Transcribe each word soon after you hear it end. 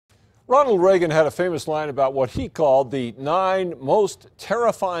Ronald Reagan had a famous line about what he called the 9 most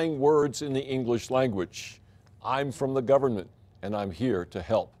terrifying words in the English language. I'm from the government, and I'm here to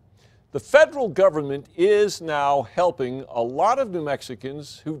help. The federal government is now helping a lot of New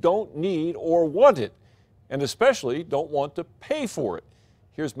Mexicans who don't need or want it, and especially don't want to pay for it.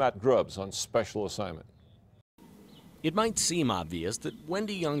 Here's Matt Grubbs on Special Assignment. It might seem obvious that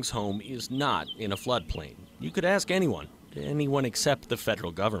Wendy Young's home is not in a floodplain. You could ask anyone except the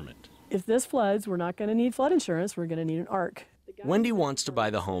federal government. If this floods, we're not going to need flood insurance, we're going to need an ARC. Wendy wants to buy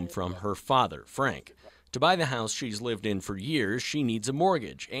the home from her father, Frank. To buy the house she's lived in for years, she needs a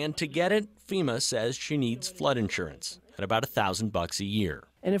mortgage. And to get it, FEMA says she needs flood insurance at about $1,000 a year.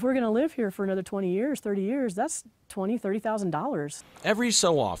 And if we're going to live here for another 20 years, 30 years, that's $20,000, $30,000. Every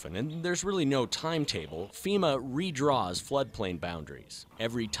so often, and there's really no timetable, FEMA redraws floodplain boundaries.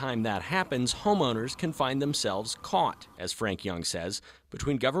 Every time that happens, homeowners can find themselves caught, as Frank Young says,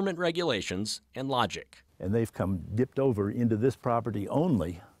 between government regulations and logic. And they've dipped over into this property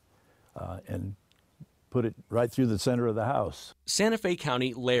only and put it right through the center of the house. Santa Fe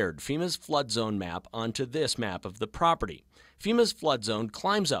County layered FEMA's flood zone map onto this map of the property. FEMA's flood zone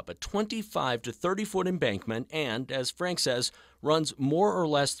climbs up a 25 to 30-foot embankment and, as Frank says, runs more or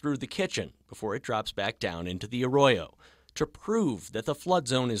less through the kitchen before it drops back down into the arroyo. To prove that the flood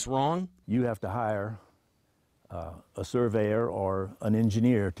zone is wrong, you have to hire a surveyor or an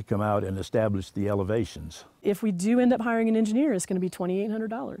engineer to come out and establish the elevations. If we do end up hiring an engineer, it's going to be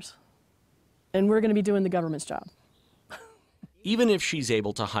 $2,800. And we're going to be doing the government's job. Even if she's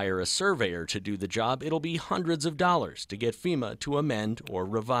able to hire a surveyor to do the job, it'll be hundreds of dollars to get FEMA to amend or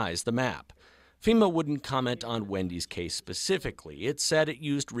revise the map. FEMA wouldn't comment on Wendy's case specifically. It said it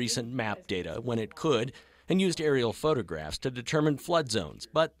used recent map data when it could and used aerial photographs to determine flood zones.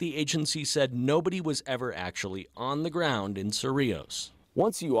 But the agency said nobody was ever actually on the ground in Cerrillos.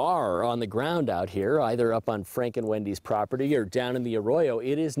 Once you are on the ground out here, either up on Frank and Wendy's property or down in the arroyo,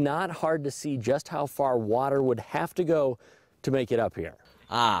 it is not hard to see just how far water would have to go to make it up here.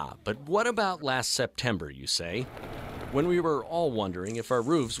 Ah, but what about last September, you say? When we were all wondering if our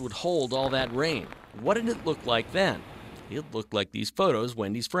roofs would hold all that rain. What did it look like then? It looked like these photos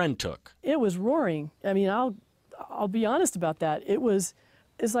Wendy's friend took. It was roaring. I mean, I'll be honest about that.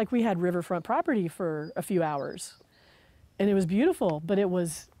 It's like we had riverfront property for a few hours. And it was beautiful, but it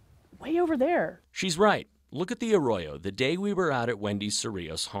was way over there. She's right. Look at the arroyo the day we were out at Wendy's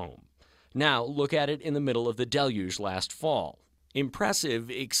Cerrillos home. Now look at it in the middle of the deluge last fall. Impressive,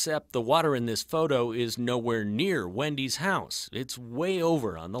 except the water in this photo is nowhere near Wendy's house. It's way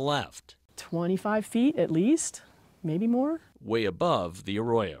over on the left. 25 feet at least, maybe more. Way above the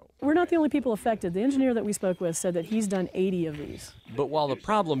arroyo. We're not the only people affected. The engineer that we spoke with said that he's done 80 of these. But while the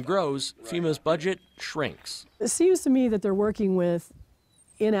problem grows, FEMA's budget shrinks. It seems to me that they're working with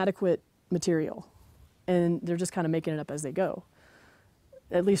inadequate material, and they're just kind of making it up as they go.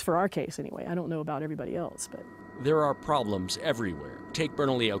 At least for our case, anyway. I don't know about everybody else, but... There are problems everywhere. Take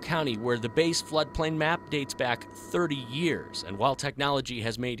Bernalillo County, where the base floodplain map dates back 30 years. And while technology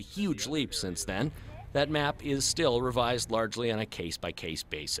has made huge leaps since then, that map is still revised largely on a case-by-case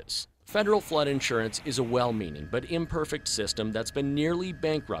basis. Federal flood insurance is a well-meaning but imperfect system that's been nearly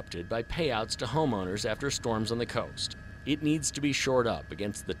bankrupted by payouts to homeowners after storms on the coast. It needs to be shored up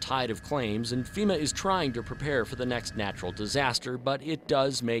against the tide of claims, and FEMA is trying to prepare for the next natural disaster, but it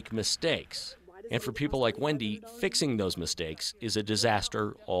does make mistakes. And for people like Wendy, fixing those mistakes is a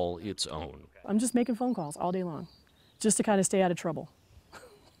disaster all its own. I'm just making phone calls all day long, just to kind of stay out of trouble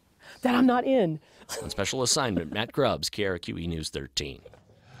that I'm not in. On Special Assignment, Matt Grubbs, KRQE News 13.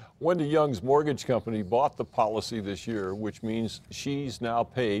 Wendy Young's mortgage company bought the policy this year, which means she's now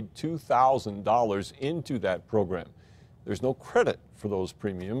paid $2,000 into that program. There's no credit for those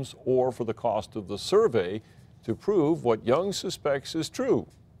premiums or for the cost of the survey to prove what Young suspects is true.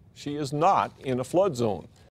 She is not in a flood zone.